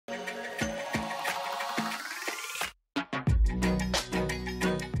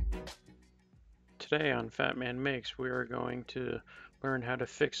Today on Fat Man Makes, we are going to learn how to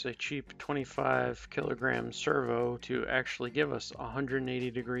fix a cheap 25 kilogram servo to actually give us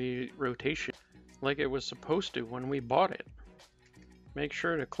 180-degree rotation like it was supposed to when we bought it. Make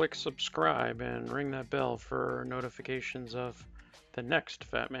sure to click subscribe and ring that bell for notifications of the next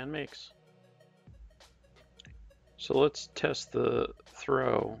Fat Man Makes. So let's test the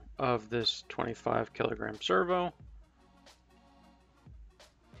throw of this 25 kilogram servo.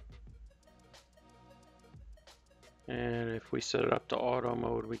 And if we set it up to auto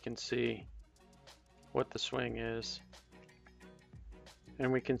mode, we can see what the swing is.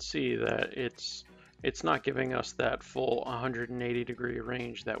 And we can see that it's not giving us that full 180-degree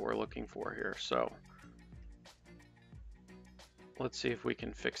range that we're looking for here. So let's see if we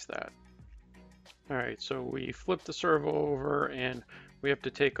can fix that. All right, so we flip the servo over and we have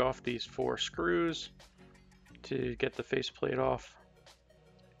to take off these 4 screws to get the faceplate off.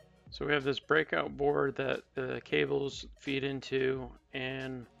 So we have this breakout board that the cables feed into,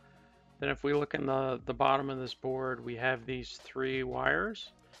 and then if we look in the bottom of this board, we have these 3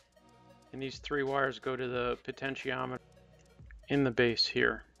 wires, and these 3 wires go to the potentiometer in the base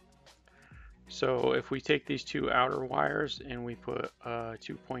here. So if we take these 2 outer wires and we put a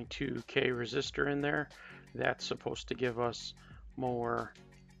 2.2K resistor in there, that's supposed to give us more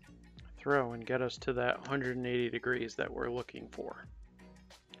throw and get us to that 180 degrees that we're looking for.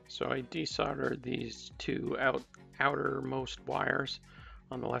 So I desoldered these 2 outermost wires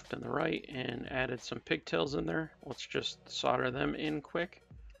on the left and the right and added some pigtails in there. Let's just solder them in quick.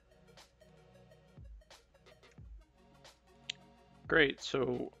 Great,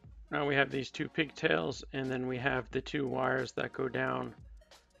 so now we have these 2 pigtails, and then we have the 2 wires that go down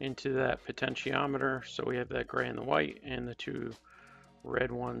into that potentiometer. So we have that gray and the white and the 2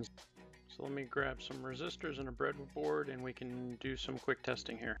 red ones. So let me grab some resistors and a breadboard and we can do some quick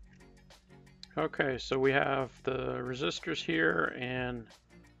testing here. Okay, so we have the resistors here and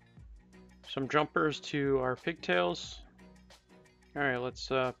some jumpers to our pigtails. All right, let's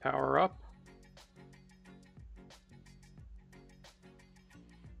power up.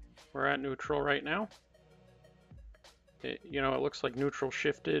 We're at neutral right now. It looks like neutral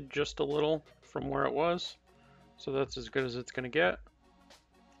shifted just a little from where it was. So that's as good as it's gonna get.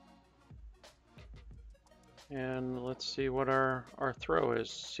 And let's see what our throw is,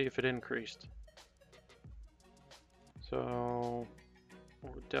 see if it increased. So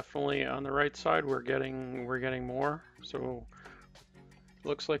we're definitely on the right side, we're getting more. So it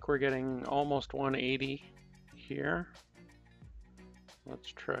looks like we're getting almost 180 here.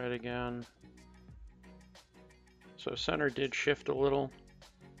 Let's try it again. So center did shift a little.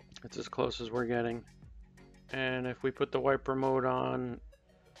 It's as close as we're getting. And if we put the wiper mode on,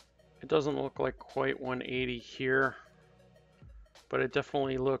 it doesn't look like quite 180 here, but it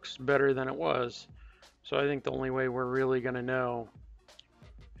definitely looks better than it was. So I think the only way we're really going to know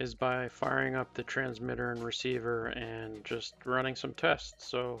is by firing up the transmitter and receiver and just running some tests.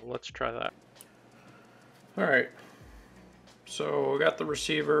 So let's try that. All right, so we got the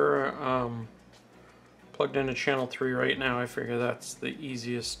receiver plugged into channel 3 right now. I figure that's the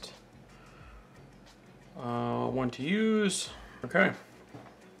easiest one to use. Okay.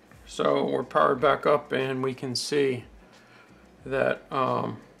 So we're powered back up and we can see that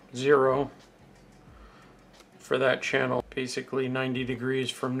 0 for that channel, basically 90 degrees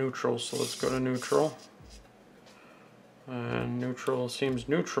from neutral. So let's go to neutral. And neutral seems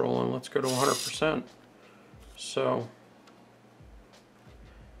neutral, and let's go to 100%. So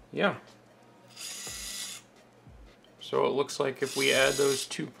yeah. So it looks like if we add those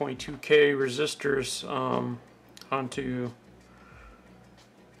 2.2K resistors onto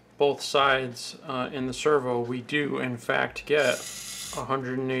both sides in the servo, we do in fact get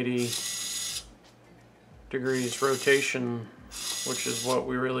 180 degrees rotation, which is what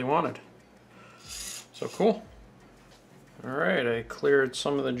we really wanted. So cool. All right, I cleared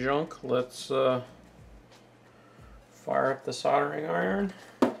some of the junk. Let's fire up the soldering iron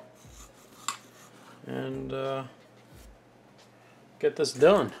and get this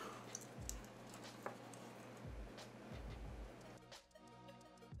done.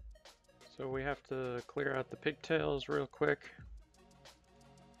 So we have to clear out the pigtails real quick.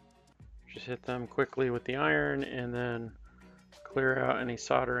 Just hit them quickly with the iron and then clear out any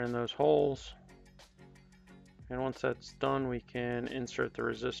solder in those holes. And once that's done, we can insert the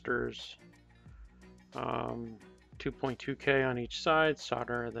resistors, 2.2K on each side,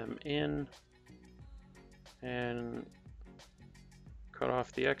 solder them in, and cut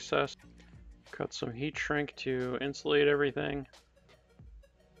off the excess. Cut some heat shrink to insulate everything,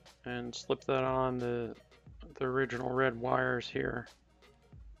 and slip that on the original red wires here.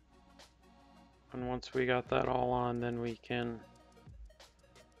 And once we got that all on, then we can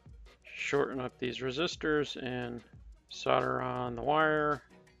shorten up these resistors and solder on the wire.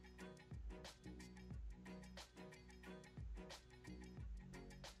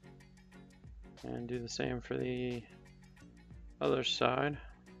 And do the same for the other side.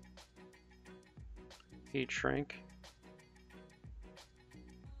 Heat shrink.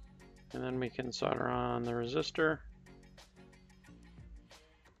 And then we can solder on the resistor.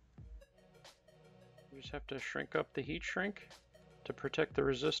 You just have to shrink up the heat shrink to protect the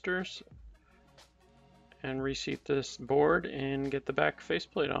resistors and reseat this board and get the back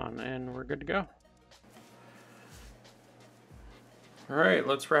faceplate on, and we're good to go. All right,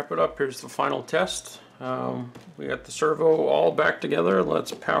 let's wrap it up. Here's the final test. We got the servo all back together.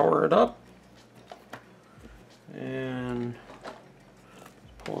 Let's power it up. And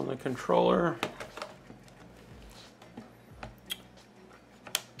pull in the controller.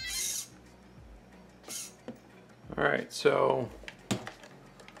 All right, so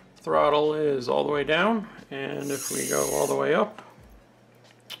throttle is all the way down, and if we go all the way up,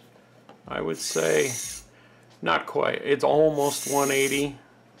 I would say not quite. It's almost 180,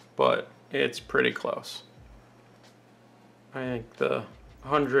 but it's pretty close. I think the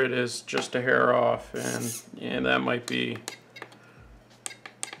 100 is just a hair off, and yeah, that might be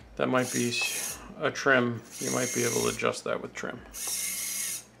a trim. You might be able to adjust that with trim.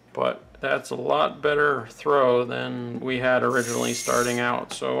 But that's a lot better throw than we had originally starting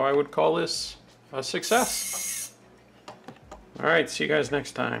out, so I would call this a success. All right, see you guys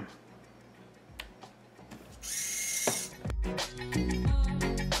next time.